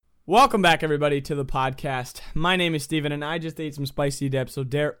Welcome back, everybody, to the podcast. My name is Steven, and I just ate some spicy dip, so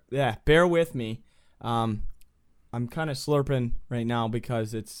bear with me. I'm kind of slurping right now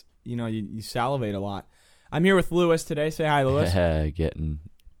because it's, you salivate a lot. I'm here with Lewis today. Say hi, Lewis.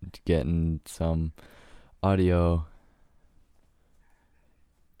 Getting some audio.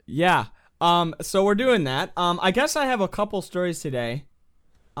 Yeah. So we're doing that. I guess I have a couple stories today.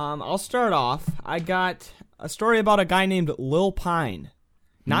 I'll start off. I got a story about a guy named Lil Pine.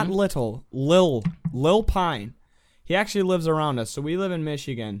 Not Little, Lil Pine. He actually lives around us. So we live in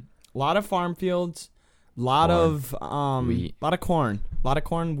Michigan. A lot of farm fields, a lot of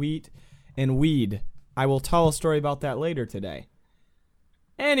corn, wheat, and weed. I will tell a story about that later today.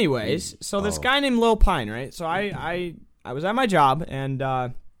 Anyways, so this guy named Lil Pine, right? So I was at my job, and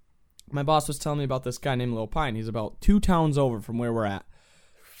my boss was telling me about this guy named Lil Pine. He's about 2 towns over from where we're at.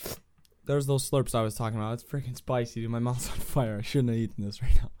 There's those slurps I was talking about. It's freaking spicy, dude. My mouth's on fire. I shouldn't have eaten this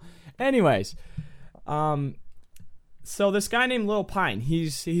right now. Anyways, so this guy named Lil Pine,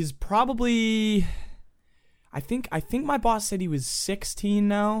 he's probably, I think my boss said he was 16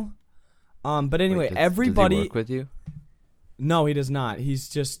 now. But anyway, everybody. Does he work with you? No, he does not. He's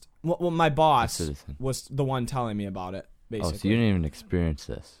just, well, my boss was the one telling me about it, basically. Oh, so you didn't even experience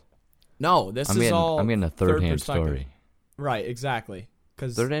this? No, I'm getting a third-hand story. Right, exactly.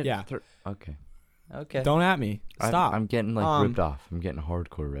 Okay. Don't at me. Stop. I'm getting ripped off. I'm getting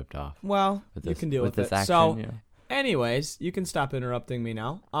hardcore ripped off. Well, you can deal with this it. Action, so, anyways, you can stop interrupting me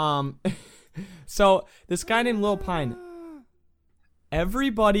now. So this guy named Lil Pine.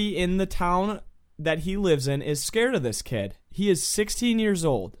 Everybody in the town that he lives in is scared of this kid. He is 16 years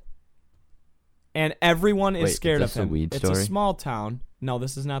old, and everyone is scared of him. A weed it's story? A small town. No,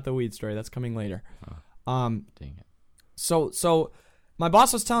 this is not the weed story. That's coming later. Dang it. So my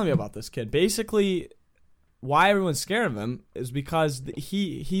boss was telling me about this kid. Basically, why everyone's scared of him is because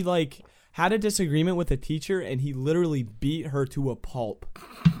he like had a disagreement with a teacher, and he literally beat her to a pulp.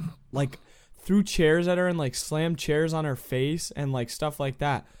 Like threw chairs at her and like slammed chairs on her face and like stuff like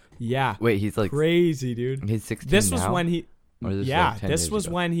that. Yeah. Wait, he's like crazy, dude. He's 16 This now? was when he this was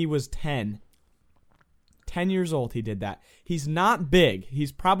ago? when he was 10. 10 years old he did that. He's not big.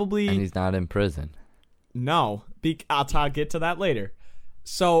 He's probably And he's not in prison. No. I'll get to that later.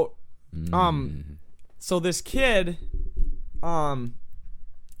 So so this kid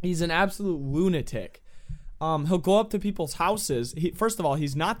he's an absolute lunatic. He'll go up to people's houses. First of all,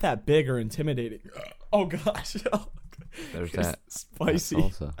 he's not that big or intimidating. Oh gosh. There's that spicy.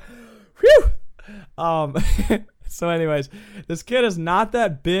 Also. Whew. So anyways, this kid is not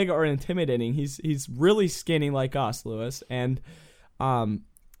that big or intimidating. He's really skinny like us, Lewis, and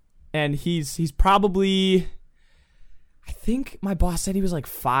he's probably, I think my boss said he was like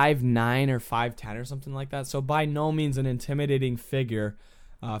 5'9" or 5'10" or something like that. So by no means an intimidating figure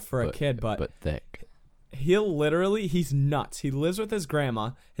for a kid, but thick. He's nuts. He lives with his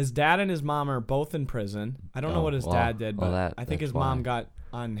grandma. His dad and his mom are both in prison. I don't know what his dad did, but I think his mom got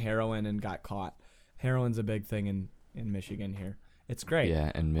on heroin and got caught. Heroin's a big thing in Michigan here. It's great.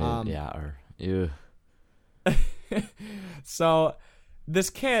 Yeah, and So this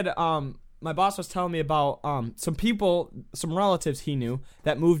kid, my boss was telling me about some relatives he knew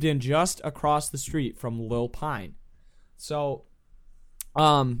that moved in just across the street from Lil Pine. So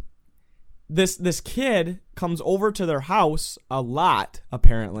this kid comes over to their house a lot,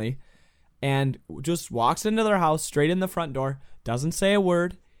 apparently, and just walks into their house straight in the front door, doesn't say a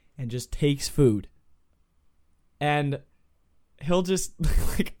word, and just takes food. And he'll just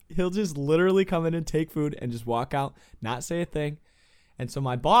literally come in and take food and just walk out, not say a thing. And so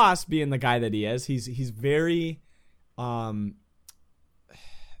my boss, being the guy that he is, he's very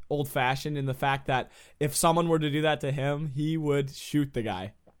old-fashioned in the fact that if someone were to do that to him, he would shoot the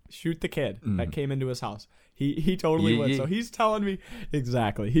kid that came into his house. He totally would. So he's telling me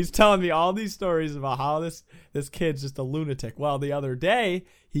all these stories about how this kid's just a lunatic. Well, the other day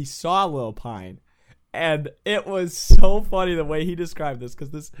he saw Lil Pine, and it was so funny the way he described this,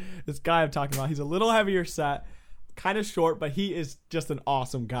 because this guy I'm talking about, he's a little heavier set, kind of short, but he is just an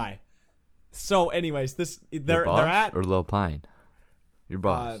awesome guy. So anyways, they're at or Lil Pine. Your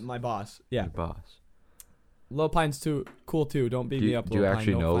boss. My boss. Yeah. Your boss. Lil Pine's cool too. Don't beat me up, Lil Pine. Do you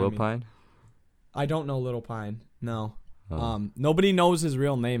actually know Lil Pine? I don't know Lil Pine. No. Oh. Nobody knows his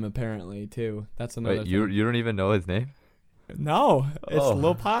real name apparently too. That's another thing. You don't even know his name? No, it's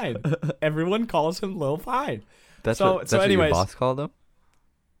Lil Pine. Everyone calls him Lil Pine. That's what your boss called him?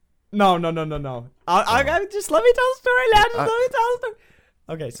 No. I just let me tell the story now. Let me tell the story.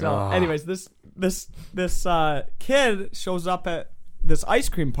 Okay, so anyways, this kid shows up at this ice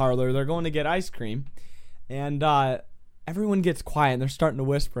cream parlor. They're going to get ice cream, and everyone gets quiet and they're starting to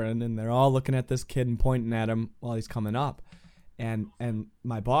whisper, and then they're all looking at this kid and pointing at him while he's coming up. And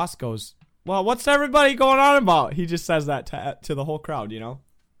my boss goes, "Well, what's everybody going on about?" He just says that to the whole crowd,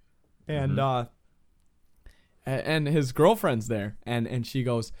 And and his girlfriend's there, and she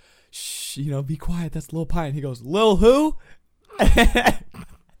goes, "Shh, be quiet. That's Lil Pine." He goes, "Lil who?"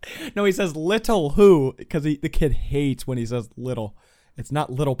 No, he says little who, because the kid hates when he says little. It's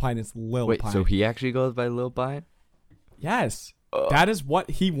not Little Pine, it's Lil Pine. Wait, so he actually goes by Lil Pine? Yes. That is what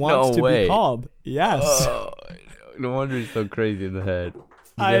he wants to be called. Yes. No wonder he's so crazy in the head.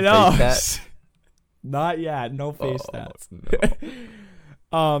 I know. Not yet. No face tats.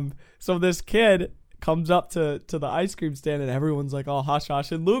 No. So this kid comes up to the ice cream stand, and everyone's like, "Oh, hush,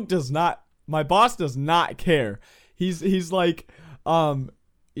 hush." And Luke does not. My boss does not care. He's like, like,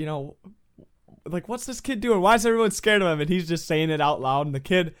 what's this kid doing? Why is everyone scared of him? And he's just saying it out loud. And the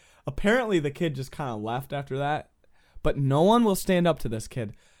kid just kind of left after that. But no one will stand up to this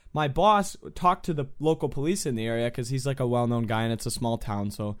kid. My boss talked to the local police in the area because he's like a well-known guy, and it's a small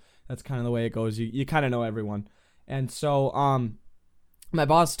town, so that's kind of the way it goes. You kind of know everyone. And so my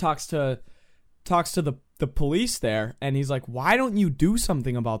boss talks to the police there, and he's like, "Why don't you do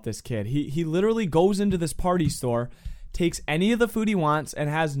something about this kid? He literally goes into this party store, takes any of the food he wants, and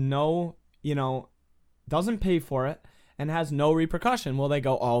has no, doesn't pay for it, and has no repercussion." Well, they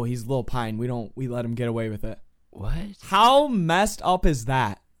go, "Oh, he's Lil Pine. We let him get away with it." What? How messed up is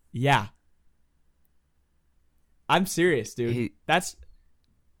that? Yeah. I'm serious, dude.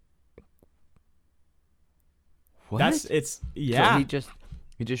 What? Yeah. So he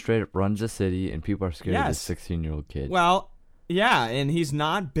just straight up runs the city, and people are scared of this 16-year-old kid. Well, yeah, and he's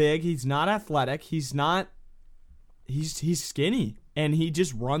not big, he's not athletic, he's skinny, and he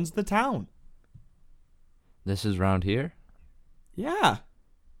just runs the town. This is around here? Yeah.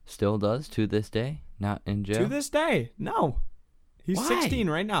 Still does to this day? Not in jail? To this day, no. He's Why? 16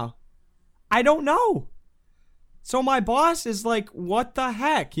 right now. I don't know. So my boss is like, "What the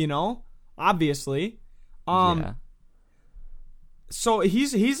heck?" Obviously. Yeah. So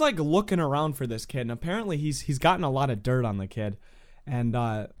he's like looking around for this kid, and apparently he's gotten a lot of dirt on the kid, and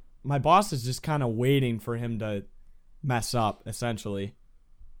my boss is just kind of waiting for him to mess up, essentially.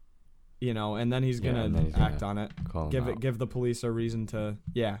 And then he's gonna act on it. Give the police a reason to.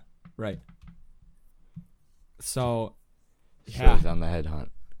 Yeah, right. So, yeah. He's on the head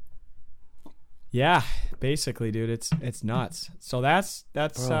hunt. Yeah, basically, dude, it's nuts. So that's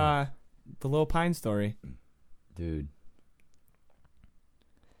the Lil Pine story, dude.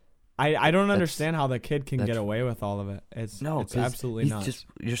 I don't understand how the kid can get away with all of it. It's absolutely nuts.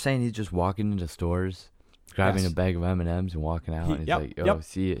 You're saying he's just walking into stores, grabbing a bag of M&Ms and walking out, and he's like, "Yo,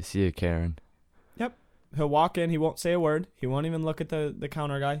 see you, Karen." Yep. He'll walk in. He won't say a word. He won't even look at the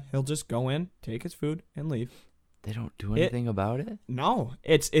counter guy. He'll just go in, take his food, and leave. They don't do anything about it? No.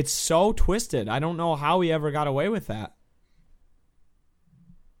 It's so twisted. I don't know how he ever got away with that.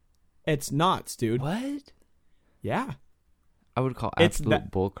 It's nuts, dude. What? Yeah. I would call absolute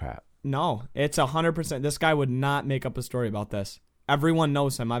bullcrap. No, it's 100%. This guy would not make up a story about this. Everyone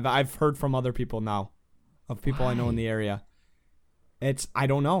knows him. I've heard from other people now, of people I know in the area. I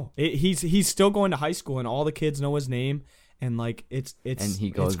don't know. He's still going to high school, and all the kids know his name, and like it's and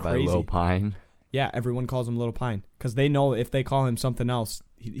he goes by Lil Pine. Yeah, everyone calls him Lil Pine because they know if they call him something else,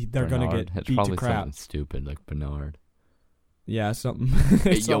 they're gonna get beat to crap. It's probably something stupid like Bernard. Yeah, something.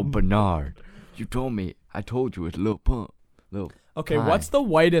 Hey, yo, Bernard, I told you it's Lil Pump. Okay, what's the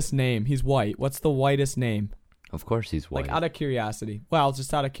whitest name? He's white. What's the whitest name? Of course he's white. Like, out of curiosity. Well,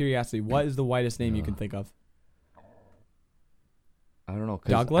 just out of curiosity, what is the whitest name you can think of? I don't know.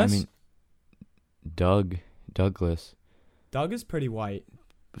 Douglas? I mean, Douglas. Doug is pretty white.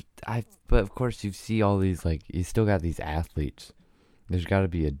 But of course you see all these, like, you still got these athletes. There's got to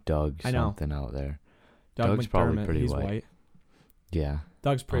be a Doug something out there. Doug's probably pretty he's white. Yeah.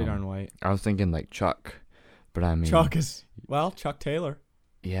 Doug's pretty darn white. I was thinking like Chuck, but I mean Chuck Taylor.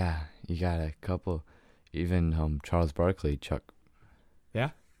 Yeah, you got a couple. Even Charles Barkley, Chuck.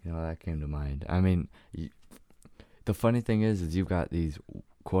 Yeah. That came to mind. I mean, the funny thing is you've got these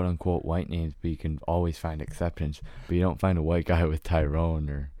quote-unquote white names, but you can always find exceptions. But you don't find a white guy with Tyrone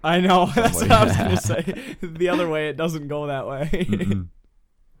or... I know. That's what I was going to say. The other way, it doesn't go that way.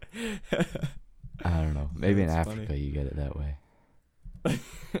 I don't know. Maybe in Africa funny. You get it that way.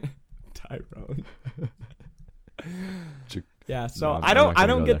 Tyrone. Yeah, so no, I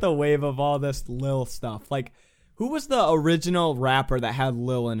don't get the wave of all this Lil stuff. Like, who was the original rapper that had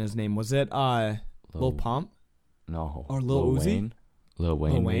Lil in his name? Was it Lil Pump? No. Or Lil Uzi? Wayne? Lil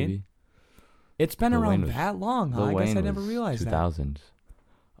Wayne, maybe. It's been around that long, huh? I guess I never realized 2000s.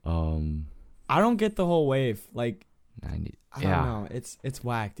 I don't get the whole wave. Like, 90. I don't know. It's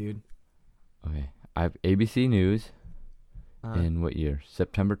whack, dude. Okay. I have ABC News Uh, in what year?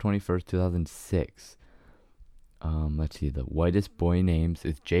 September 21st, 2006. Let's see. The whitest boy names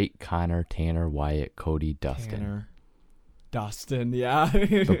is Jake, Connor, Tanner, Wyatt, Cody, Dustin. Tanner. Dustin, yeah.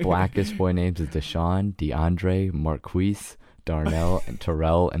 The blackest boy names is Deshaun, DeAndre, Marquise, Darnell, and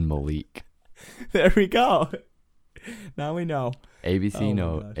Terrell, and Malik. There we go. Now we know. ABC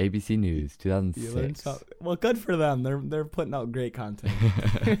Oh my gosh. ABC News, You learned 2006. well, good for them. They're putting out great content.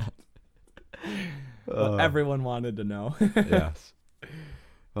 Well, everyone wanted to know. Yes.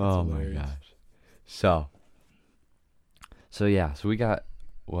 Oh my hilarious. gosh. So yeah, so we got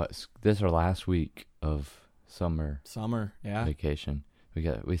this is our last week of summer Summer, yeah. vacation.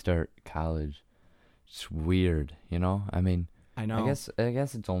 We start college. It's weird, you know? I mean, I know. I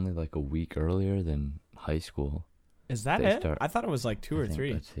guess it's only like a week earlier than high school. Is that they it? start- I thought it was like 2 or I think.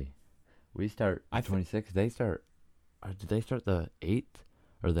 3. Let's see. We start I 26th. They start did they start the 8th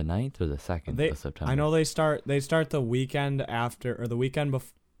or the 9th or the 2nd of September? I know they start the weekend after, or the weekend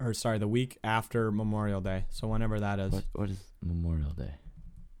before, or sorry, the week after Memorial Day. So whenever that is. What is Memorial Day?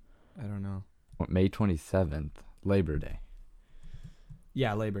 I don't know. May 27th, Labor Day.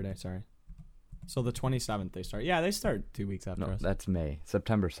 Yeah, Labor Day, sorry. So the 27th they start. Yeah, they start 2 weeks after No, us. that's May.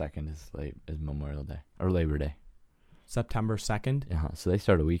 September 2nd is Memorial Day or Labor Day. September 2nd. So they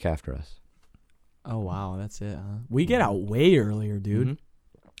start a week after us. Oh wow, that's it. Huh? We get out way earlier, dude. Mhm.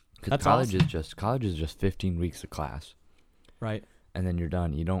 'Cause That's college is just 15 weeks of class, Right. and then you're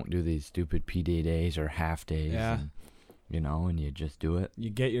done. You don't do these stupid PD days or half days. Yeah. And, and you just do it. You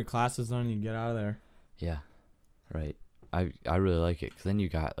get your classes done and you get out of there. Yeah, right. I really like it because then you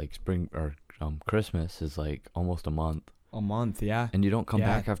got like spring or Christmas is like almost a month, A month, yeah. and you don't come Yeah.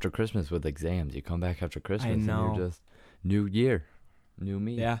 back after Christmas with exams. You come back after Christmas and know. you're just new year, new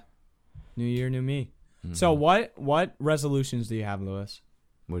me. Yeah. New year, new me. Mhm. So what resolutions do you have, Lewis?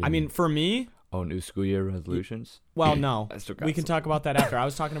 What do you I mean, for me, new school year resolutions. well, no. I still got We can some. talk about that after. I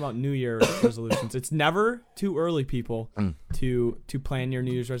was talking about New Year resolutions. It's never too early, people, Mm. to plan your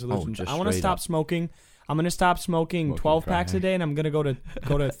New Year's resolutions. just I want to straight stop up. smoking. I'm going to stop smoking 12 packs a crack. day, and I'm going to go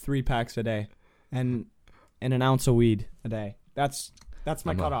to 3 packs a day and an ounce of weed a day. That's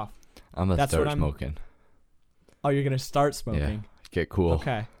my cutoff. I'm gonna That's start what I'm- smoking. Oh, you're going to start smoking. Yeah, get cool.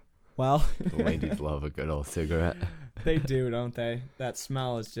 Okay. Well, The ladies love a good old cigarette. they do, don't they? That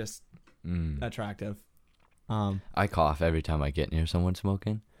smell is just Mm. attractive. I cough every time I get near someone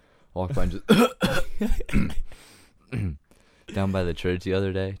smoking. Walk by and just down by the church the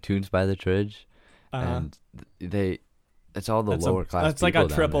other day, Tunes by the church, and it's all the lower class. That's like a people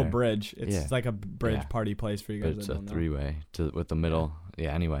down triple there. bridge. It's Yeah. like a bridge Yeah. party place for you guys. It's that a don't know. three-way with the middle.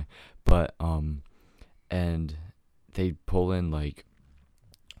 Yeah. Anyway, but and they pull in like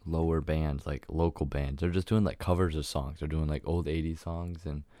lower bands, like local bands. They're just doing like covers of songs. They're doing like old '80s songs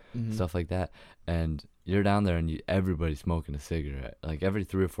and Mhm. stuff like that. And you're down there and everybody's smoking a cigarette. Like every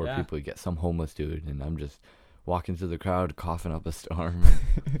 3 or 4 Yeah. people, you get some homeless dude, and I'm just walking through the crowd, coughing up a storm,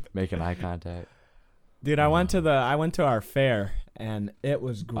 making eye contact. Dude, I went to our fair and it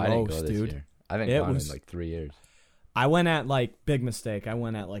was I didn't gross, go this dude. year. I haven't It gone was- in like 3 years. I went at big mistake. I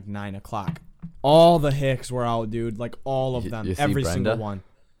went at 9:00. All the hicks were out, dude. Like all of them, You see every Brenda? single one.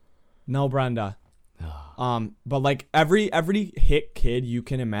 No Brenda. But like every hick kid you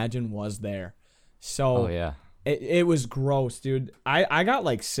can imagine was there. So Oh yeah. it was gross, dude. I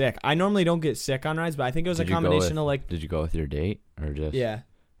got sick. I normally don't get sick on rides, but I think it was Did a you go combination with- of Did you go with your date or just? yeah.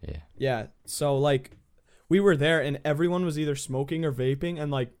 Yeah. Yeah. So we were there and everyone was either smoking or vaping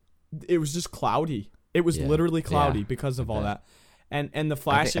and it was just cloudy. It was Yeah. literally cloudy Yeah. because of I all bet. that. And the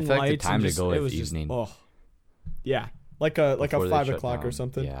flashing feel like the lights time and to just, go it is was evening. just yeah. Like a Before they 5 shut o'clock or down.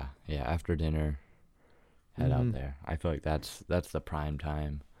 something. Yeah. Yeah. After dinner, head out Mhm. there. I feel like that's the prime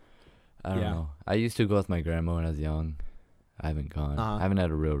time. I don't Yeah. know. I used to go with my grandma when I was young. I haven't gone. Uh-huh. I haven't had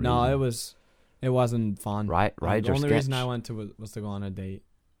a real reason. No, it wasn't fun. Ride The your only sketch. reason I went to was to go on a date.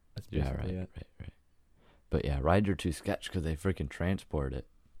 That's Yeah, basically right. it. But yeah, ride your 2 sketch because they freaking transport it.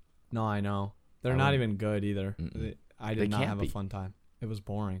 No, I know. They're I not wouldn't- even good either. Mm-mm. I They did not can't have be. a fun time. It was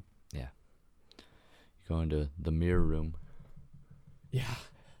boring. You go into the mirror room. Yeah.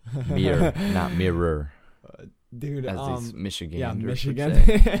 Mirror, not mirror, Dude, as these Michiganders yeah, would Michigan.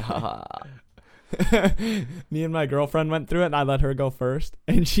 say. Me and my girlfriend went through it, and I let her go first,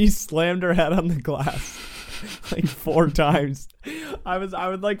 and she slammed her head on the glass 4 times. I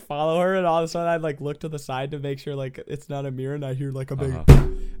would follow her, and all of a sudden I'd look to the side to make sure it's not a mirror, and I hear a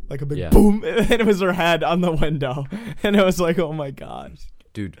big Yeah. boom, and it was her head on the window, and it was oh my gosh.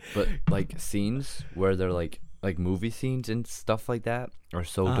 Dude, but scenes where they're like movie scenes and stuff like that are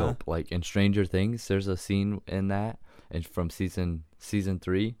so Uh-huh. dope. Like in Stranger Things, there's a scene in that and from season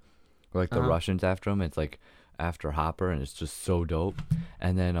 3, where like the Russians after him. It's like after Hopper, and it's just so dope.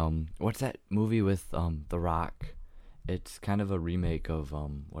 And then what's that movie with The Rock? It's kind of a remake of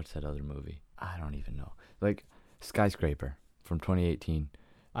what's that other movie? I don't even know. Like Skyscraper from 2018.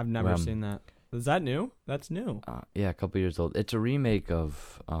 I've never seen that. Is that new? That's new. Yeah, a couple years old. It's a remake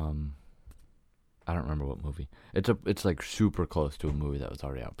of I don't remember what movie. It's like super close to a movie that was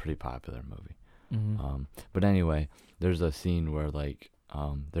already out, pretty popular movie. Mm-hmm. But anyway, there's a scene where like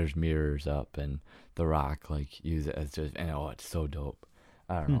there's mirrors up and The Rock like use it as just, and it's so dope.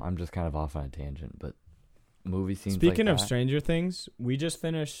 I don't know. I'm just kind of off on a tangent, but movie scenes. Speaking like of that, Stranger Things, we just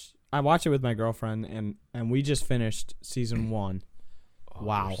finished. I watched it with my girlfriend, and we just finished season 1.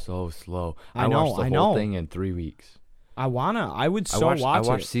 Wow, we're so slow. I watched the I whole know. thing in 3 weeks. I would watch I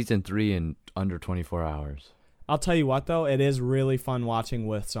watched it. season 3 in under 24 hours. I'll tell you what though, it is really fun watching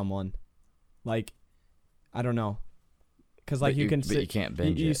with someone. Like, I don't know, because like But you can. but you can't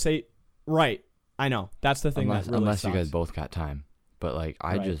binge You it. say right. I know that's the thing. unless that you guys sucks. both got time. But like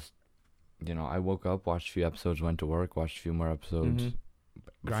I Right. just, I woke up, watched a few episodes, went to work, watched a few more episodes. Mhm.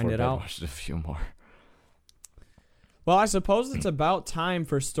 before Grind it bed, out. Watched a few more. Well, I suppose it's about time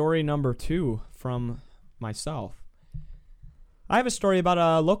for story number 2 from myself. I have a story about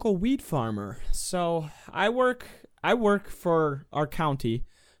a local weed farmer. So I work for our county,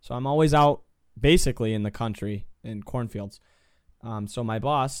 so I'm always out basically in the country in cornfields. So my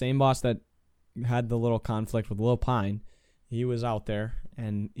boss, same boss that had the little conflict with Lil Pine, he was out there,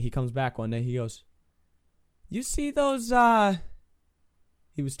 and he comes back one day. He goes, "You see those?"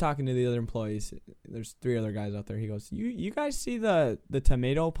 He was talking to the other employees. There's 3 other guys out there. He goes, "You guys see the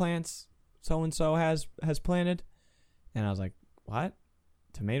tomato plants so and so has planted?" And I was like, "What?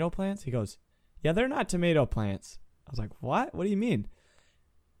 Tomato plants?" He goes, "Yeah, they're not tomato plants." I was like, "What? What do you mean?"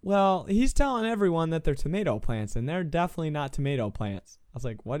 Well, he's telling everyone that they're tomato plants, and they're definitely not tomato plants. I was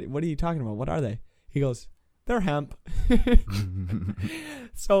like, "What are you talking about? What are they?" He goes, "They're hemp."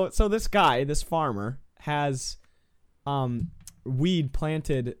 So this guy, this farmer, has weed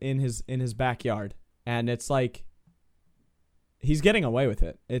planted in his backyard, and it's like he's getting away with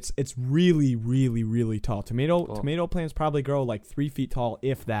it. It's really, really, really tall. Tomato plants probably grow like 3 feet tall,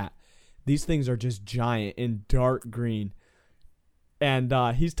 if that. These things are just giant and dark green. And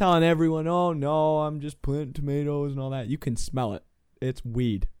he's telling everyone, "Oh no, I'm just planting tomatoes and all that." You can smell it. It's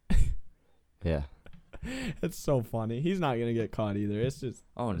weed. Yeah. It's so funny. He's not gonna get caught either. It's just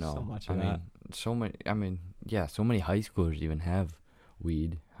Oh no. so much of that. So many high schoolers even have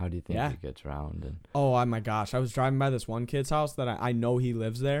weed. How do you think Yeah. it gets around? And Oh my gosh! I was driving by this one kid's house that I know he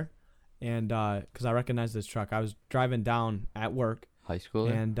lives there, and because I recognized this truck, I was driving down at work, high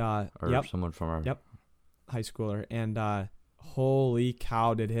schooler? and or someone from our Yep. high schooler, and holy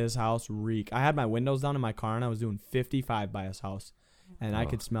cow, did his house reek! I had my windows down in my car, and I was doing 55 by his house, and I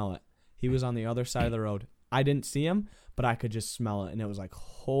could smell it. He was on the other side of the road. I didn't see him, but I could just smell it, and it was like,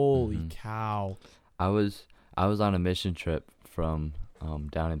 holy cow! I was on a mission trip from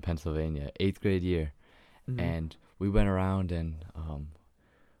down in Pennsylvania, 8th grade year, and we went around and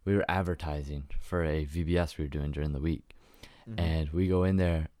we were advertising for a VBS we were doing during the week. And we go in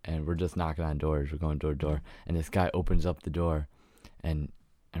there and we're just knocking on doors. We're going door to door, and this guy opens up the door, and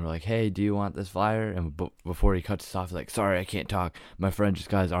we're like, "Hey, do you want this flyer?" And before he cuts us off, he's like, "Sorry, I can't talk. My friend just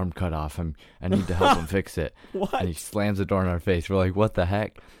got his arm cut off. I need to help him fix it." What? And he slams the door in our face. We're like, "What the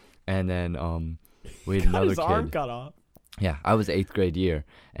heck?" And then we had Got another his kid. arm cut off. Yeah, I was 8th grade year,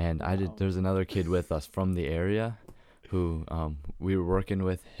 and there's another kid with us from the area who we were working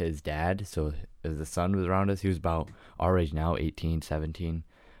with his dad, so as the son was around us, he was about our age now, 18, 17,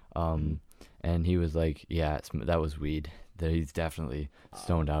 and he was like, "Yeah, that was weed. He's definitely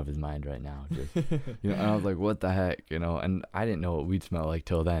stoned out of his mind right now." Just, and I was like, "What the heck?" And I didn't know what weed smelled like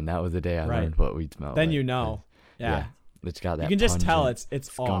till then. That was the day I Right. learned what weed smelled Then like. you know. Yeah. It's got that You can just tell pungent,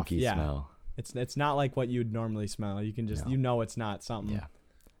 it's off. skunky Yeah. smell. It's not like what you'd normally smell. You can just it's not something.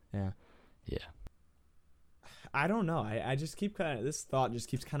 Yeah. I don't know. I just keep this thought just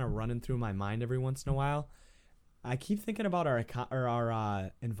keeps kind of running through my mind every once in a while. I keep thinking about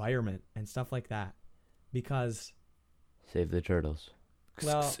our environment and stuff like that, because Save the turtles.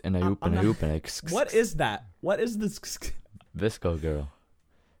 well, And a hoop I'm and a not- hoop and a what is that? What is this? Visco girl.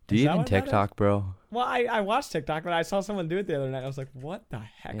 Do Is you that even what that is? TikTok, bro? Well, I watched TikTok, but I saw someone do it the other night. I was like, what the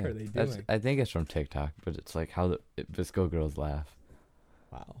heck Yeah, are they doing? I think it's from TikTok, but it's like how the Visco girls laugh.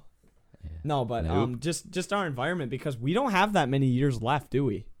 Wow. Yeah. No, but Nope. just our environment, because we don't have that many years left, do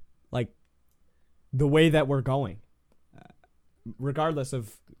we? Like the way that we're going, regardless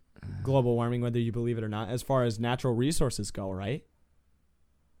of global warming, whether you believe it or not, as far as natural resources go, right?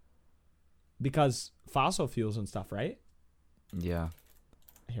 Because fossil fuels and stuff, right? Yeah.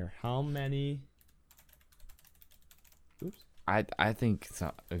 Here, how many? Oops. I think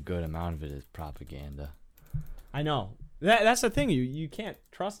a good amount of it is propaganda. I know. That's the thing. You can't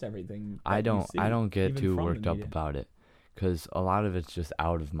trust everything. I don't get too worked up media. about it, because a lot of it's just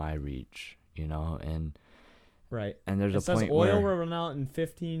out of my reach, and right. And there's it a point oil where will run out in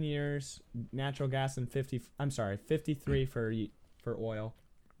 15 years. Natural gas in 53 for oil.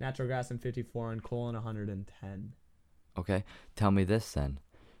 Natural gas in 54 and coal in 110. Okay, tell me this then.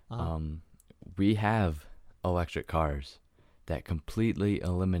 We have electric cars that completely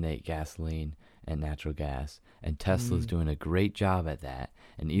eliminate gasoline and natural gas, and Tesla's doing a great job at that,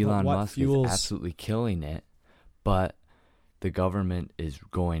 and Elon Musk is absolutely killing it, but the government is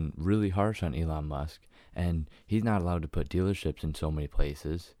going really harsh on Elon Musk, and he's not allowed to put dealerships in so many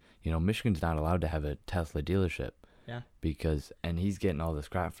places. Michigan's not allowed to have a Tesla dealership. Yeah. And he's getting all this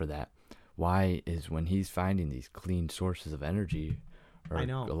crap for that. Why is, when he's finding these clean sources of energy, or a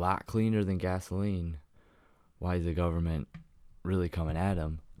lot cleaner than gasoline, why is the government really coming at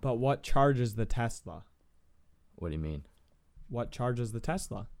him? But what charges the Tesla? What do you mean? What charges the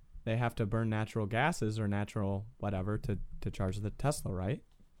Tesla? They have to burn natural gases or natural whatever to charge the Tesla, right?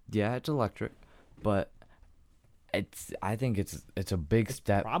 Yeah, it's electric, but I think it's a big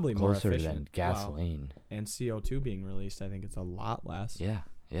step probably closer more than gasoline. Wow. And CO2 being released, I think it's a lot less. Yeah,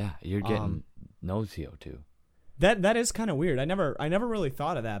 you're getting no CO2. That is kind of weird. I never really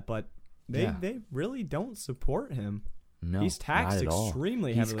thought of that, but they really don't support him. No, he's taxed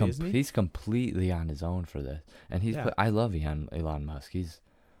extremely heavily, isn't he? He's completely on his own for this, and I love Elon Musk. He's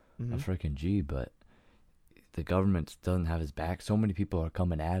a freaking G, but the government doesn't have his back. So many people are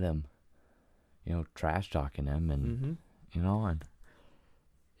coming at him, trash talking him, and and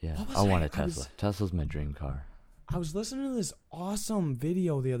I want a Tesla. Tesla's my dream car. I was listening to this awesome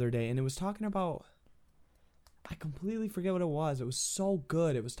video the other day, and it was talking about, I completely forget what it was. It was so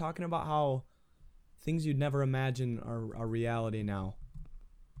good. It was talking about how things you'd never imagine are reality now.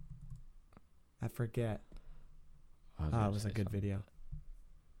 I forget. It was a good video.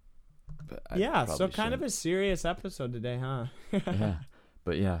 Yeah, so kind of a serious episode today, huh? Yeah,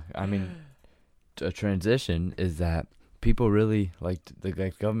 but I mean, a transition is that people really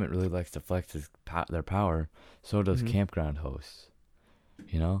the government really likes to flex their power. So does campground hosts.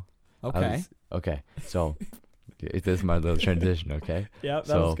 Okay. Okay. So this is my little transition. Okay. Yeah,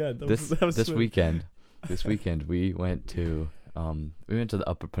 that was good. This weekend we went to the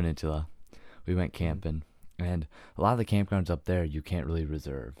Upper Peninsula. We went camping, and a lot of the campgrounds up there you can't really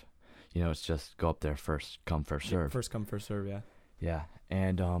reserve. It's just go up there, first come, first serve. First come, first serve, yeah. Yeah,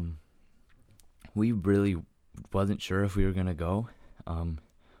 and we really wasn't sure if we were gonna go.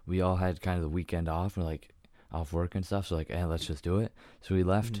 We all had kind of the weekend off, or off work and stuff. So let's just do it. So we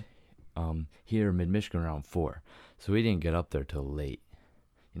left here mid Michigan around 4. So we didn't get up there till late.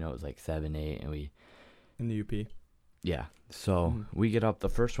 It was 7, 8, and we in the UP. Yeah. So we get up. The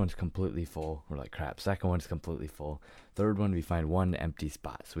first one's completely full. We're like, crap. Second one's completely full. Third one, we find one empty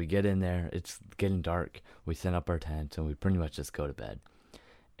spot. So we get in there. It's getting dark. We set up our tents, and we pretty much just go to bed.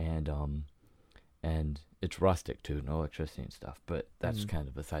 And it's rustic too, no electricity and stuff. But that's kind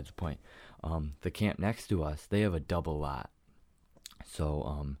of besides the point. The camp next to us, they have a double lot.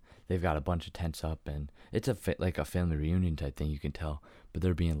 So they've got a bunch of tents up, and it's a family reunion type thing. You can tell, but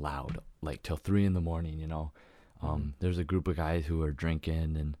they're being loud till 3 a.m. There's a group of guys who were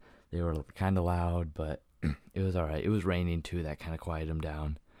drinking, and they were kind of loud, but it was all right. It was raining too. That kind of quieted them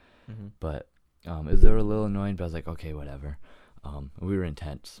down. But they were a little annoying, but I was like, okay, whatever. We were in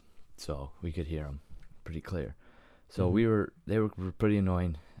tents, so we could hear them pretty clear. So they were pretty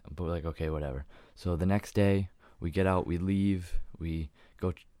annoying, but we're like, okay, whatever. So the next day, we get out, we leave, we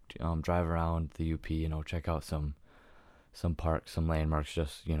go drive around the UP, check out some parks, some landmarks,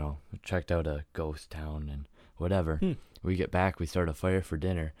 just, checked out a ghost town and whatever. We get back, we start a fire for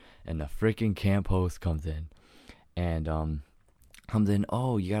dinner, and the freaking camp host comes in, and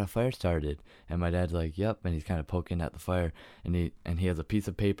oh, you got a fire started? And my dad's like, yep, and he's kind of poking at the fire, and he has a piece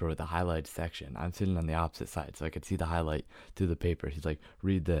of paper with a highlight section. I'm sitting on the opposite side, so I could see the highlight through the paper. He's like,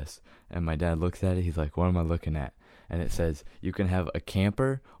 read this, and my dad looks at it, he's like, what am I looking at? And it says, you can have a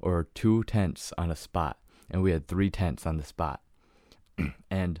camper or 2 tents on a spot, and we had 3 tents on the spot,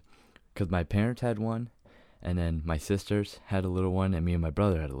 and because my parents had one, and then my sisters had a little one, and me and my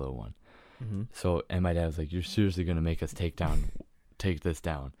brother had a little one. So, and my dad was like, you're seriously going to make us take this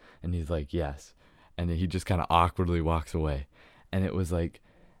down? And he's like, yes. And then he just kind of awkwardly walks away. And it was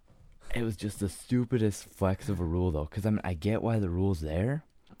just the stupidest flex of a rule, though. Because, I get why the rule's there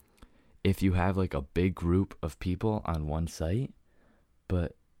if you have, a big group of people on one site.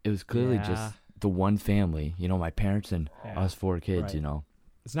 But it was clearly just the one family, my parents and us 4 kids, right.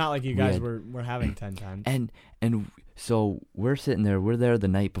 It's not like you guys were having 10 times. And so we're sitting there. We're there the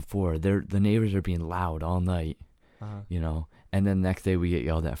night before. The neighbors are being loud all night, And then the next day we get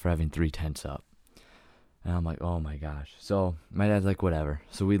yelled at for having 3 tents up. And I'm like, oh my gosh. So my dad's like, whatever.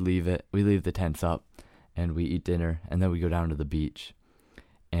 So we leave it. We leave the tents up, and we eat dinner, and then we go down to the beach.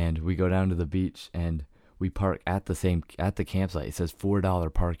 And we go down to the beach, and we park at the campsite. It says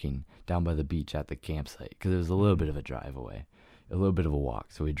 $4 parking down by the beach at the campsite because it was a little bit of a drive away, a little bit of a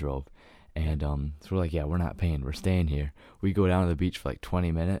walk. So we drove, and so we're like, yeah, we're not paying. We're staying here. We go down to the beach for like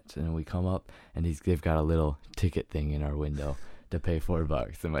 20 minutes, and then we come up, and they've got a little ticket thing in our window to pay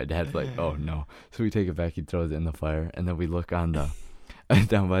 $4. And my dad's like, oh no. So we take it back. He throws it in the fire, and then we look on the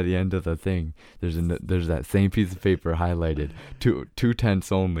down by the end of the thing. There's that same piece of paper highlighted, two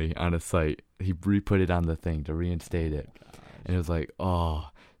tents only on a site. He re-put it on the thing to reinstate it. And it was like,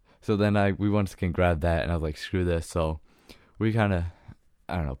 oh. So then we once again grabbed that, and I was like, screw this. So we kind of,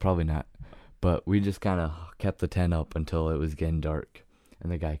 I don't know, probably not, but we just kind of kept the tent up until it was getting dark, and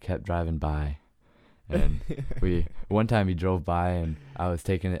the guy kept driving by. And one time he drove by, and I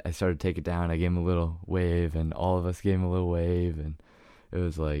started to take it down. I gave him a little wave, and all of us gave him a little wave, and it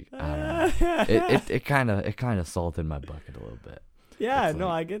was like, I don't know. It kind of salted my bucket a little bit. Yeah,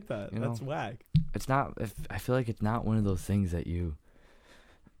 I get that. That's whack. It's not. I feel like it's not one of those things that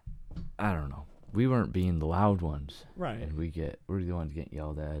I don't know. We weren't being the loud ones, right? And we're the ones getting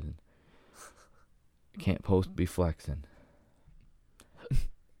yelled at, and can't be flexing.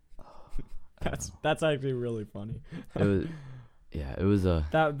 That's actually really funny. It was, it was a.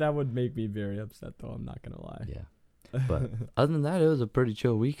 That would make me very upset, though. I'm not gonna lie. Yeah, but other than that, it was a pretty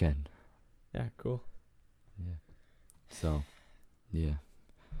chill weekend. Yeah, cool. Yeah. So, yeah.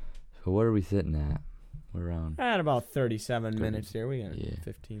 So what are we sitting at? We're around. At about 37 minutes here. We got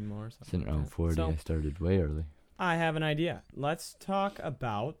 15 more. Sitting around 40. So, I started way early. I have an idea. Let's talk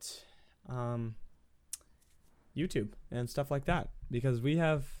about YouTube and stuff like that, because we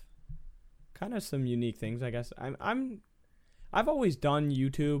have kind of some unique things, I guess. I've always done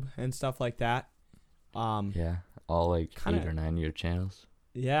YouTube and stuff like that. All like 8 or 9 year channels.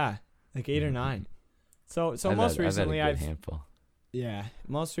 Yeah, like 8 or 9. So most recently I've had a good handful. Yeah,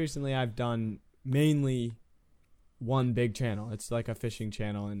 most recently I've done mainly one big channel. It's like a fishing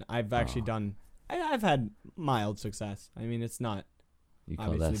channel, and I've actually done. I've had mild success. I mean, it's not. You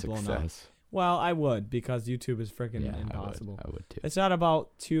call that success? Blown up. Well, I would, because YouTube is freaking impossible. I would too. It's at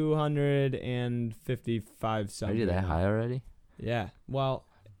about 255 subs. Are you that high already? Yeah. Well,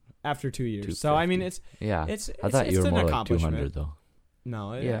 after 2 years. So I mean, it's I thought you were more like 200 though.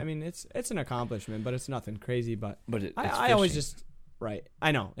 No, I mean it's an accomplishment, but it's nothing crazy. But I always just right.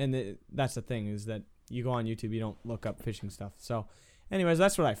 I know, and that's the thing, is that you go on YouTube, you don't look up fishing stuff. So, anyways,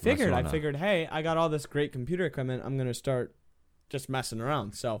 that's what I figured. I figured, hey, I got all this great computer equipment. I'm gonna start just messing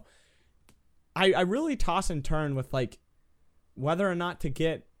around. So, I really toss and turn with like whether or not to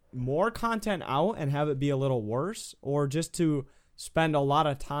get more content out and have it be a little worse, or just to spend a lot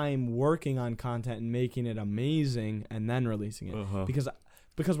of time working on content and making it amazing and then releasing it.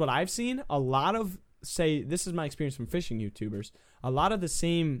 Because what I've seen, a lot of, say, this is my experience from fishing YouTubers, a lot of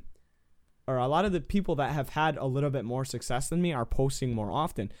the people that have had a little bit more success than me are posting more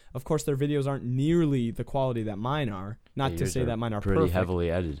often. Of course, their videos aren't nearly the quality that mine are. Not to say that mine are pretty perfect.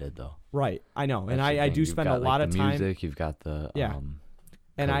 heavily edited, though. Right, I know. And I do spend a lot of time. Music, you've got the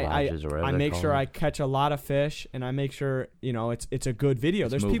and I make sure I catch a lot of fish, and I make sure it's a good video.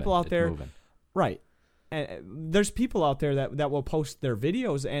 There's people out there, right? And there's people out there that will post their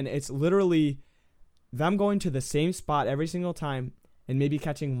videos, and it's literally them going to the same spot every single time and maybe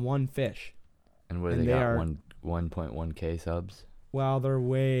catching one fish. And where they got 1.1K subs? Well, they're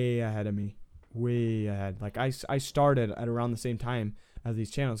way ahead of me, way ahead. Like I started at around the same time as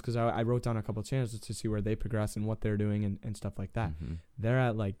these channels, because I wrote down a couple of channels just to see where they progress and what they're doing and stuff like that. Mm-hmm. They're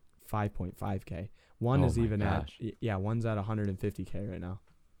at like 5.5K. One's at 150K right now.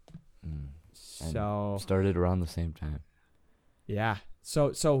 So started around the same time. Yeah.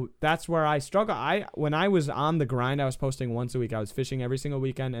 So that's where I struggle. When I was on the grind, I was posting once a week. I was fishing every single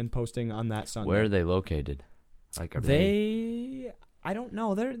weekend and posting on that Sunday. Where are they located? Like, are they? I don't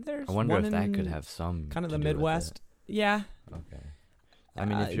know. There's. I wonder if that could have some kind of the Midwest. Yeah. Okay. I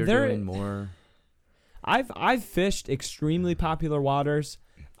mean, if you're doing more, I've fished extremely popular waters.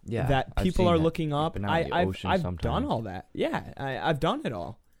 Yeah, that people are looking up. I've done all that. Yeah, I've done it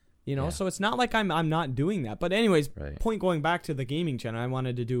all. So it's not like I'm not doing that. But anyways, point going back to the gaming channel, I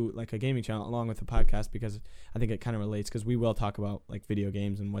wanted to do like a gaming channel along with the podcast, because I think it kind of relates, because we will talk about like video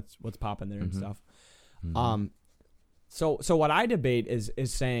games and what's popping there and stuff. Mm-hmm. So what I debate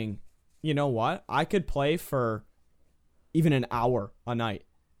is saying, you know what? I could play for even an hour a night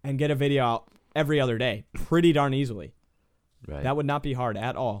and get a video out every other day pretty darn easily. Right. That would not be hard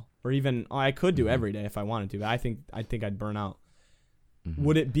at all. Or even I could do every day if I wanted to. But I think I'd burn out. Mm-hmm.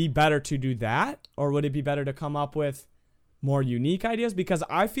 Would it be better to do that, or would it be better to come up with more unique ideas? Because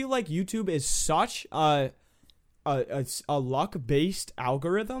I feel like YouTube is such a luck-based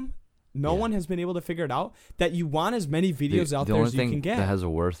algorithm. No one has been able to figure it out, that you want as many videos out there as you can get. The only thing that has a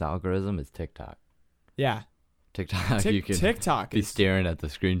worse algorithm is TikTok. Yeah. TikTok, you can be staring at the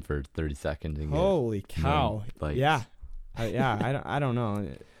screen for 30 seconds. And holy cow. Yeah. I don't know.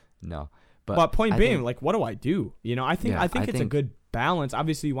 No. But point being, like, what do I do? You know, I think it's a good balance.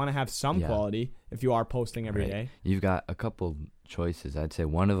 Obviously, you want to have some quality if you are posting every day. You've got a couple choices. I'd say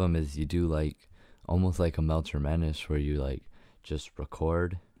one of them is you do, like, almost like a Meltzer Menace, where you, like, just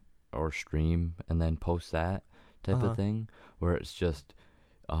record or stream and then post that type of thing, where it's just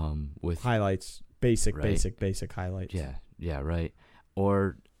with highlights, basic highlights. Yeah, right.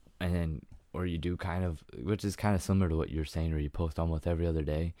 Or you do kind of, which is kind of similar to what you're saying, where you post almost every other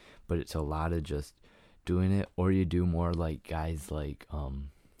day, but it's a lot of just doing it. Or you do more like guys like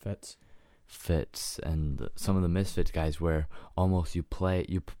Fitz and some of the Misfits guys, where almost you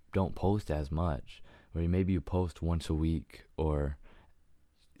don't post as much, where maybe you post once a week or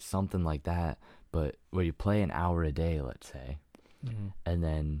something like that, but where you play an hour a day, let's say, and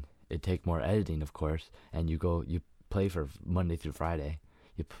then it take more editing, of course, and you play for Monday through Friday,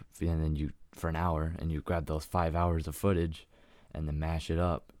 and then you for an hour, and you grab those 5 hours of footage and then mash it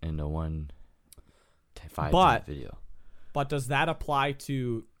up into one 5-minute video. But does that apply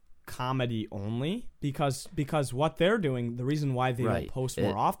to comedy only? Because what they're doing, the reason why they don't post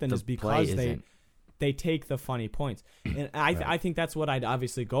more often is because they take the funny points. And I think that's what I'd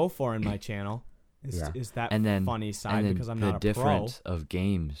obviously go for in my channel, is that funny side, because I'm not a pro. The difference of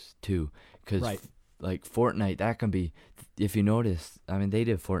games, too. Because, like, Fortnite, that can be, if you notice, I mean, they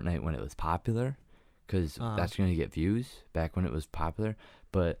did Fortnite when it was popular, because that's going to get views back when it was popular.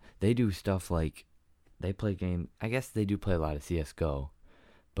 But they do stuff like, they play game. I guess they do play a lot of CSGO,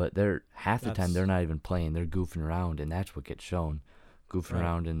 but half the time they're not even playing. They're goofing around, and that's what gets shown. Goofing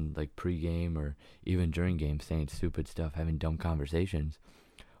around in, like, pre-game or even during game, saying stupid stuff, having dumb conversations.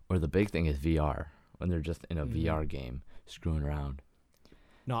 Or the big thing is VR, when they're just in a VR game screwing around.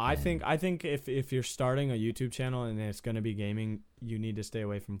 No, I think if you're starting a YouTube channel and it's going to be gaming, you need to stay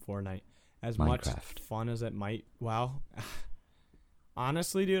away from Fortnite. As Minecraft. Much fun as it might,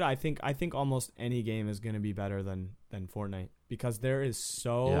 honestly, dude, I think almost any game is going to be better than Fortnite, because there is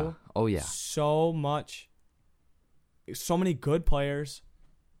so many good players,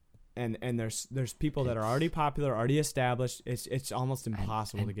 and there's people that are already popular, already established. It's almost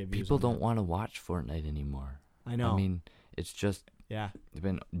impossible to get views. People don't want to watch Fortnite anymore. I know. I mean, it's just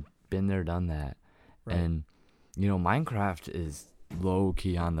been there, done that. Right. And you know, Minecraft is low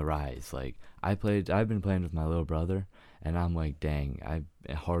key on the rise. Like, I've been playing with my little brother, and I'm like, dang, I'm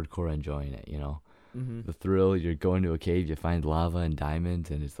hardcore enjoying it, you know. The thrill, you're going to a cave, you find lava and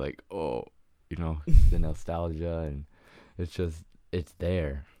diamonds, and it's like, oh, you know, the nostalgia, and it's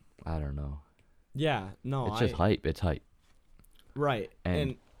there. I don't know. Yeah, no, it's just hype. It's hype. Right.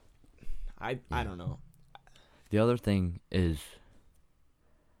 And I don't know. The other thing is,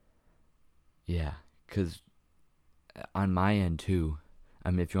 because on my end too, I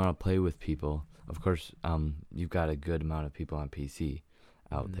mean, if you want to play with people, of course, you've got a good amount of people on PC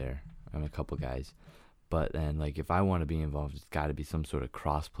out there. I'm a couple guys. But then, like, if I want to be involved, it's got to be some sort of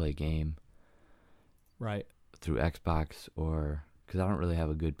cross-play game. Right. Through Xbox, or because I don't really have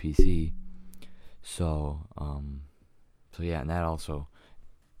a good PC. So yeah, and that also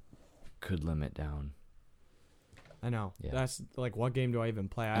could limit down. I know. Yeah. That's like, what game do I even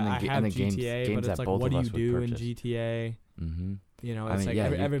play? I have GTA, games, but it's like, what do you do in GTA? You know, it's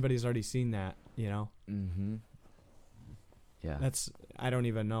everybody's already seen that, you know? Yeah. I don't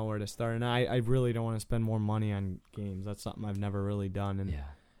even know where to start. And I really don't want to spend more money on games. That's something I've never really done. And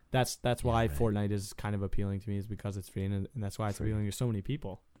that's why Fortnite is kind of appealing to me, is because it's free, and that's why it's appealing to so many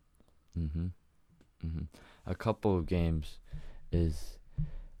people. A couple of games is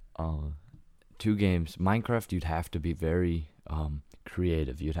 2 games. Minecraft, you'd have to be very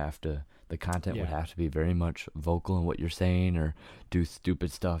creative. The content would have to be very much vocal in what you're saying, or do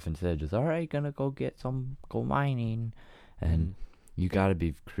stupid stuff instead of just, all right, gonna go mining. And you got to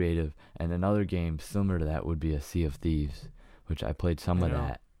be creative. And another game similar to that would be a Sea of Thieves, which I played some of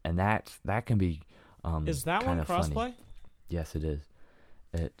that. And that can be is that one crossplay? Funny. Yes, it is.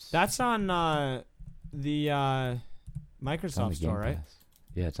 That's on the Microsoft Store, right?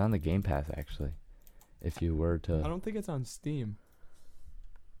 Yeah, it's on the Game Pass, actually. If you were to... I don't think it's on Steam.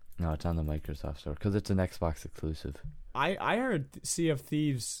 No, it's on the Microsoft Store because it's an Xbox exclusive. I heard Sea of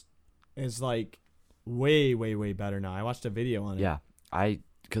Thieves is like way better now. I watched a video on it. Yeah,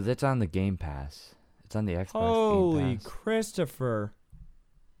 because it's on the Game Pass. It's on the Xbox Holy Game Pass. Christopher!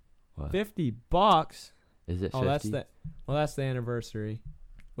 What? $50. Is it 50? That's the anniversary.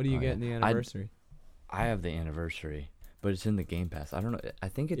 What do you get in the anniversary? I have the anniversary, but it's in the Game Pass. I don't know. I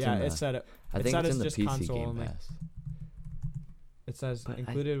think it's in the. It said I think it's in the just PC console Game only. Pass. It says But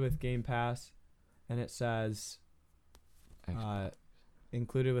included with Game Pass, and it says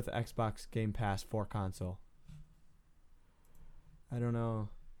included with Xbox Game Pass for console. I don't know.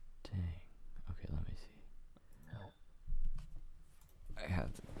 Dang. Okay, let me see.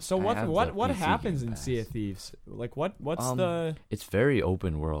 So what happens in Sea of Thieves? Like what's the? It's very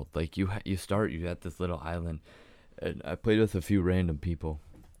open world. Like you start at this little island, and I played with a few random people.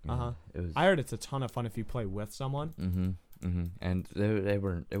 I heard it's a ton of fun if you play with someone. And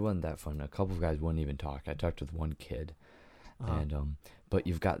it wasn't that fun. A couple of guys wouldn't even talk. I talked with one kid, and but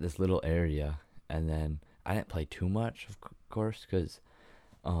you've got this little area, and then I didn't play too much, of course, because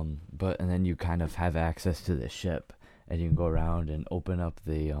and then you kind of have access to the ship, and you can go around and open up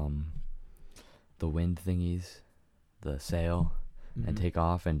the wind thingies, the sail, and take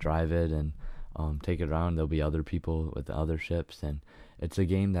off and drive it and take it around. There'll be other people with the other ships, and it's a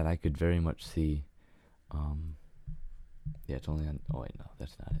game that I could very much see. Yeah, it's only on. Oh wait, no,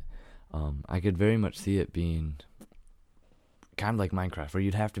 that's not it. I could very much see it being kind of like Minecraft, where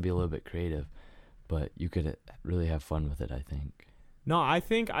you'd have to be a little bit creative, but you could really have fun with it, I think. No, I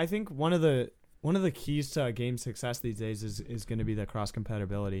think one of the keys to game success these days is going to be the cross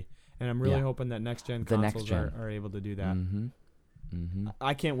compatibility, and I'm really hoping that next gen consoles are able to do that.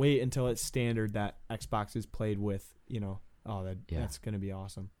 I can't wait until it's standard that Xbox is played with. That's going to be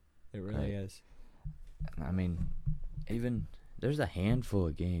awesome. It really is. I mean, even there's a handful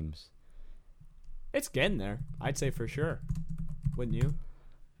of games. It's getting there, I'd say for sure. Wouldn't you?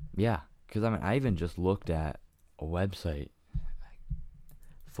 Yeah, because I even just looked at a website,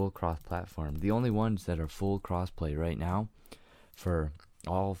 full cross-platform. The only ones that are full cross-play right now for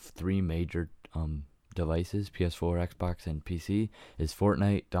all three major devices, PS4, Xbox, and PC, is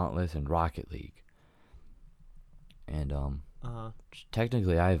Fortnite, Dauntless, and Rocket League. And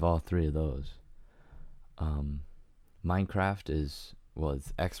technically, I have all three of those. Minecraft is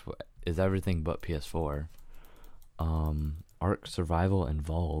everything but PS4. Ark Survival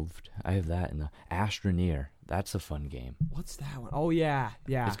Involved, I have that in the Astroneer. That's a fun game. What's that one? Oh yeah.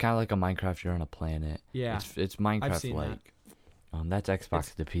 It's kind of like a Minecraft. You're on a planet. Yeah, it's Minecraft like. That's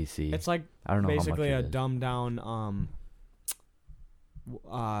Xbox to PC. It's like I don't know basically how much a dumbed down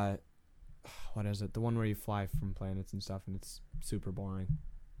what is it? The one where you fly from planets and stuff, and it's super boring.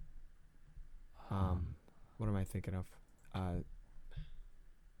 What am I thinking of?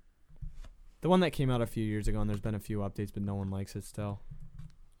 The one that came out a few years ago, and there's been a few updates, but no one likes it still.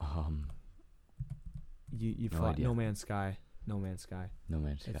 You no fly idea. No Man's Sky. No Man's Sky. No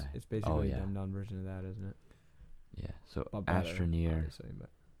Man's Sky. It's basically a dumbed down version of that, isn't it? Yeah. So Better, Astroneer. obviously, but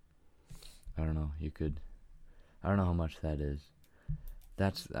I don't know. I don't know how much that is.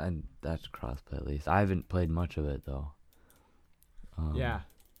 That's crossplay at least. I haven't played much of it though. Yeah.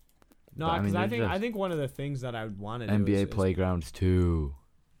 No, because I think one of the things that I would want to do NBA is Playgrounds 2.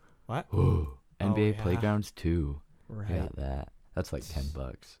 What? NBA Playgrounds 2. Right. I got that. That's like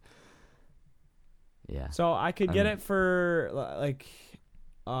 $10. Yeah. So I could get it for like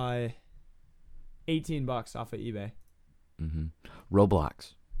 $18 off of eBay.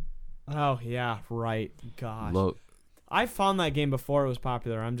 Roblox. Oh yeah, right. Gosh. Look. I found that game before it was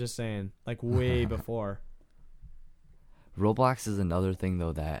popular. I'm just saying, like way before. Roblox is another thing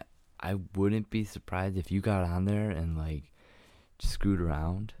though that I wouldn't be surprised if you got on there and like screwed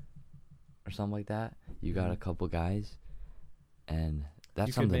around or something like that. You got a couple guys, and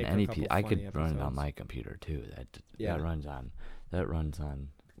that's something any PC. I could run it on my computer too. That runs on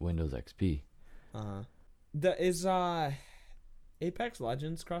Windows XP. Is Apex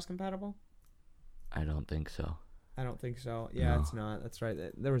Legends cross compatible? I don't think so. I don't think so. Yeah, No. It's not. That's right.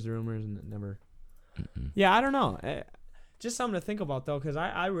 There was rumors and it never. Mm-mm. Yeah, I don't know. Just something to think about though, because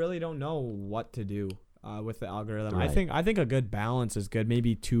I really don't know what to do with the algorithm. Right. I think a good balance is good.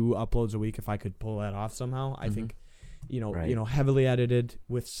 Maybe 2 uploads a week if I could pull that off somehow. I think, heavily edited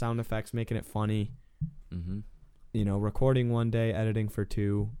with sound effects, making it funny. Recording one day, editing for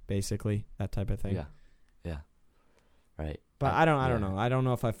 2, basically that type of thing. Yeah. Right. But I don't know. I don't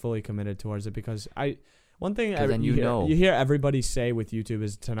know if I fully committed towards it because one thing you hear everybody say with YouTube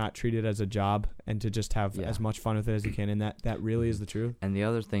is to not treat it as a job and to just have as much fun with it as you can, and that really is the truth. And the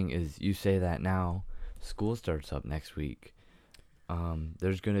other thing is, you say that now, school starts up next week.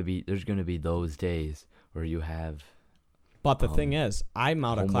 there's gonna be those days where you have. But the thing is, I'm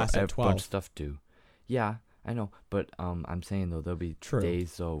out of class at 12. Bunch of stuff to do. Yeah, I know, but I'm saying though there'll be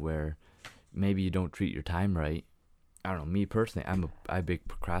days though where maybe you don't treat your time right. I don't know. Me personally, I big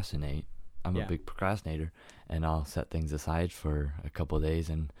procrastinate. I'm a big procrastinator, and I'll set things aside for a couple of days,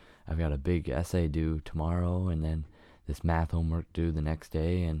 and I've got a big essay due tomorrow, and then this math homework due the next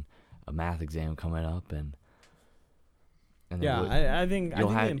day, and a math exam coming up, and I think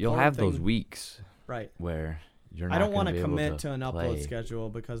you'll have those weeks right where you're not. I don't want to commit to an upload schedule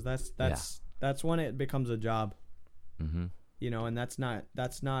because that's when it becomes a job. Mm-hmm. You know, and that's not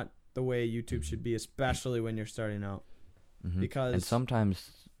the way YouTube should be, especially when you're starting out. Mm-hmm. Because and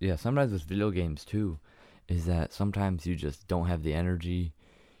sometimes with video games too, is that sometimes you just don't have the energy,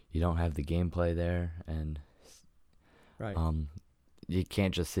 you don't have the gameplay there, and you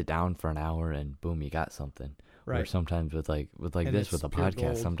can't just sit down for an hour and boom, you got something. Right. Or sometimes with a podcast,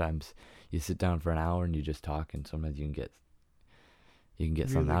 gold. Sometimes you sit down for an hour and you just talk, and sometimes you can get really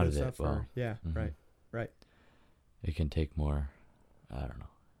something out of it. Well, right. It can take more. I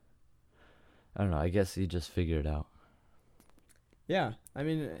don't know. I guess you just figure it out. Yeah, I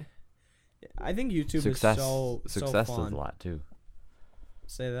mean, I think YouTube is so fun. Is a lot too.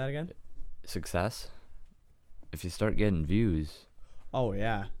 Say that again. Success. If you start getting views. Oh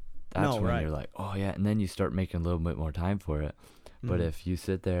yeah. That's when you're like, oh yeah, and then you start making a little bit more time for it. Mm-hmm. But if you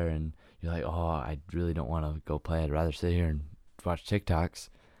sit there and you're like, oh, I really don't want to go play. I'd rather sit here and watch TikToks,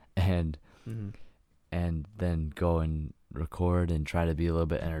 and then go and record and try to be a little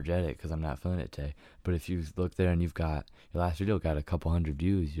bit energetic because I'm not feeling it today. But if you look there and you've got your last video got a couple hundred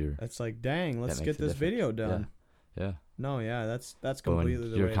views, it's like, dang, let's get this video done. Yeah. No, yeah, that's completely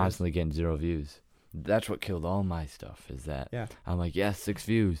the way you're constantly getting 0 views. That's what killed all my stuff. Is that I'm like, yes, 6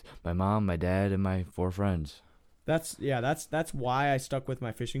 views. My mom, my dad, and my 4 friends. That's why I stuck with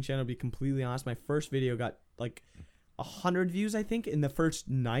my fishing channel. To be completely honest, my first video got like 100 views, I think, in the first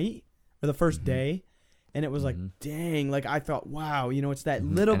night or the first day. And it was like, dang, like I thought, wow, you know, it's that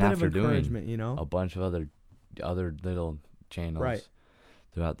little bit of encouragement, you know. A bunch of other little channels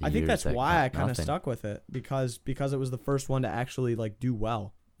throughout the years. I think that's why I kind of stuck with it because it was the first one to actually like do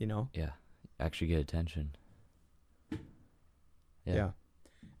well, you know. Yeah, actually get attention. Yeah.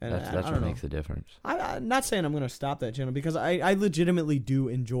 And that's what makes a difference. I'm not saying I'm going to stop that channel because I legitimately do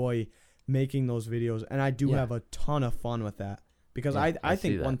enjoy making those videos, and I do have a ton of fun with that. Because I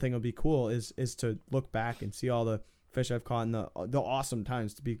think one thing would be cool is to look back and see all the fish I've caught and the awesome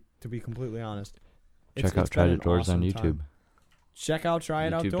times. To be completely honest, check out Try It Outdoors on YouTube. Check out Try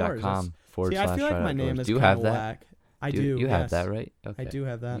It Outdoors. YouTube.com/. I feel like my name is kind of whack. I do. You have that right? Okay. I do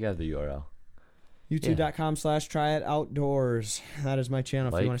have that. You have the URL. YouTube.com/Try It Outdoors. That is my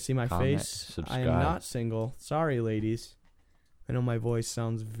channel. If you want to see my face, subscribe. I am not single. Sorry, ladies. I know my voice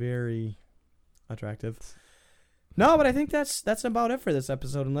sounds very attractive. No, but I think that's about it for this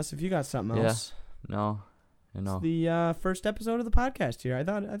episode. Unless if you got something else. Yeah. No. It's the first episode of the podcast here. I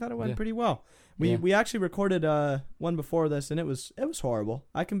thought it went pretty well. We actually recorded one before this, and it was horrible.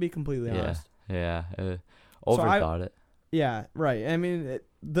 I can be completely honest. Yeah. Overthought it. Yeah. Right. I mean,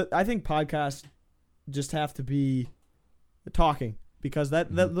 I think podcasts just have to be talking because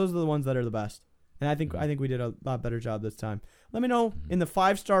those are the ones that are the best. And I think we did a lot better job this time. Let me know in the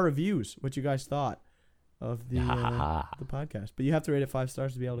 5-star reviews what you guys thought of the podcast. But you have to rate it 5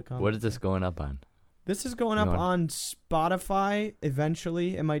 stars to be able to comment. What is this going up on? This is going up on Spotify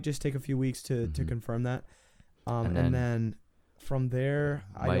eventually. It might just take a few weeks to confirm that. And then from there,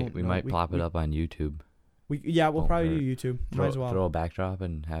 we might plop it up on YouTube. We'll probably do YouTube. Might as well throw a backdrop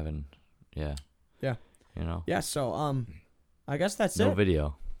and having Yeah. You know. Yeah. So I guess that's it.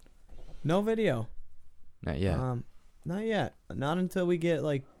 No video. Not yet. Not yet. Not until we get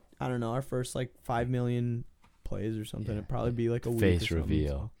like, I don't know, our first like 5 million plays or something. It'd probably be like a week. Face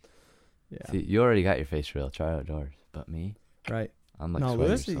reveal. So. Yeah. See, you already got your face reveal. Try Outdoors, but me. Right. I'm like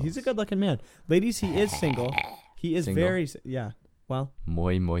Lewis, he's a good-looking man. Ladies, he is single. He is single? Very well.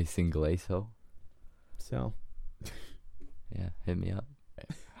 Muy singleso. So. Yeah, hit me up.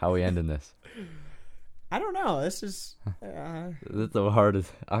 How are we ending this? I don't know. This is. That's the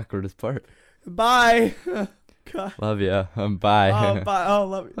hardest, awkwardest part. Bye. Love ya. Bye. Oh, bye. Oh,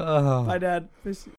 love you. Oh. Bye, Dad.